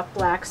Artist Loft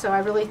Black, so I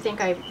really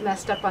think I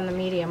messed up on the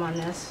medium on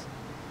this.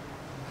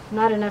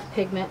 Not enough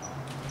pigment.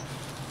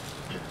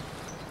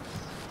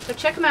 So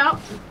check them out.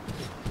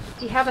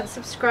 If you haven't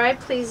subscribed,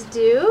 please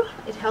do.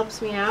 It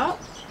helps me out.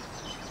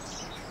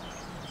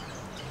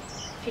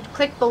 If you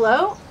click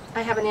below,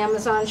 I have an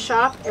Amazon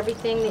shop.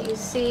 Everything that you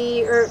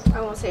see, or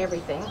I won't say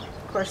everything.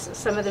 Of course,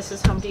 some of this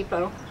is Home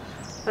Depot.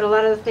 But a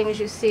lot of the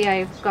things you see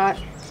I've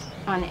got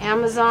on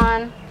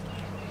Amazon.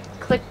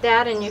 Click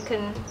that and you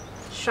can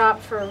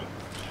shop for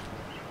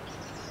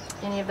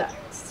any of that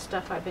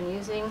stuff I've been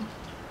using.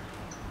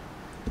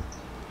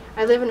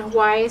 I live in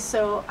Hawaii,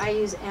 so I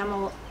use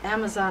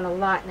Amazon a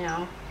lot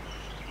now.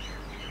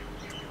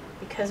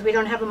 Because we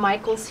don't have a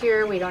Micheals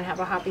here, we don't have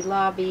a Hobby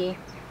Lobby.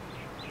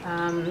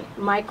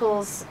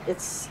 Micheals,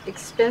 it's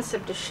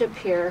expensive to ship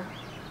here.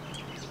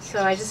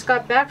 So I just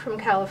got back from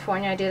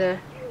California. I did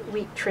a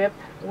week trip,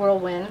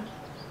 whirlwind.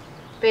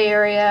 Bay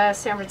Area,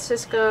 San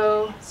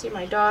Francisco, see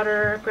my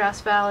daughter, Grass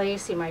Valley,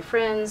 see my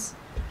friends,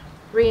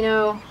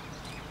 Reno,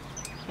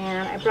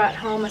 and I brought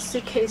home a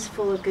suitcase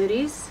full of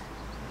goodies.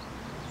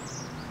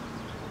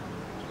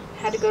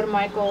 Had to go to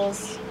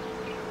Micheals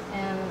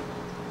and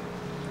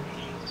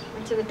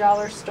went to the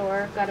dollar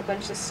store, got a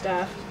bunch of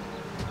stuff.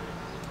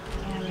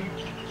 And,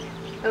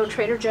 oh,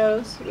 Trader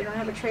Joe's. We don't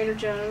have a Trader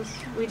Joe's.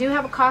 We do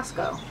have a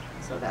Costco,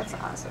 so that's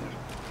awesome.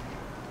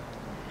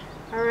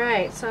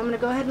 Alright, so I'm going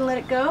to go ahead and let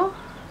it go.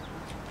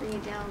 Bring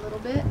it down a little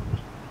bit.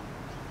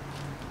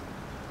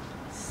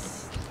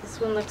 This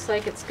one looks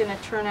like it's going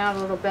to turn out a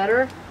little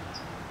better.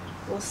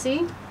 We'll see.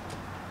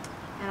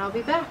 And I'll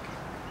be back.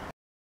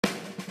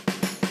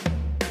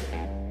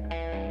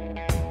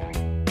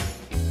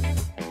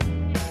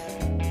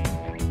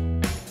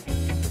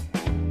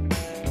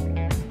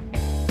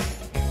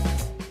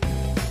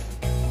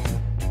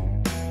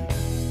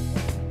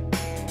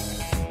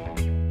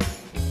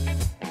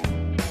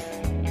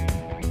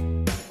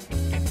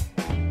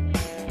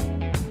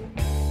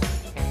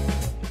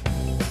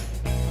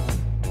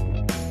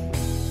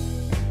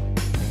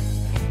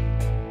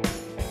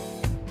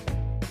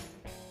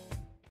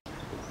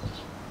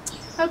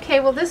 Okay,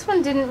 well this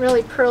one didn't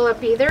really pearl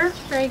up either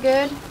very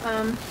good.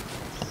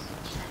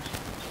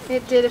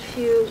 It did a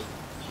few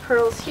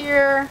pearls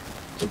here.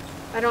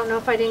 I don't know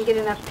if I didn't get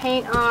enough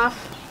paint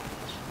off.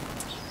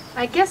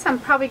 I guess I'm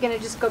probably going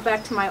to just go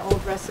back to my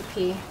old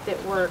recipe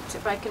that worked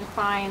if I can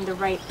find the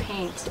right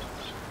paint.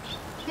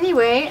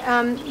 Anyway,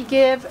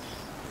 give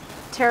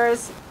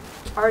Tara's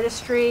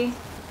artistry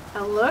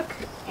a look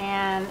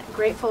and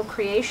Grateful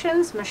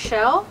Creations,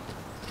 Michelle.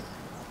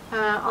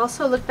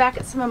 Also look back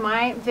at some of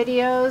my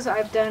videos.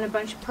 I've done a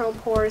bunch of pearl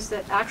pours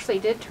that actually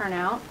did turn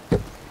out.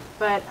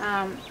 But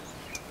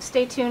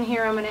stay tuned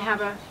here.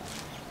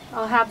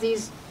 I'll have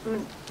these,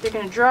 they're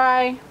going to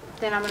dry,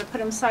 then I'm going to put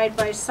them side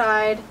by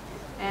side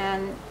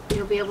and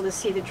you'll be able to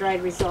see the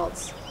dried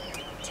results.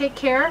 Take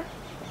care.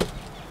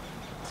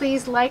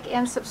 Please like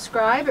and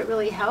subscribe. It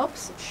really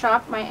helps.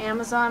 Shop my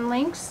Amazon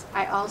links.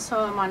 I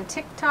also am on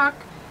TikTok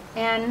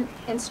and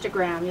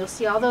Instagram. You'll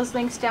see all those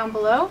links down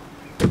below.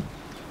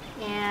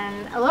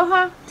 And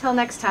aloha, till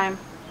next time.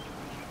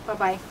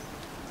 Bye-bye.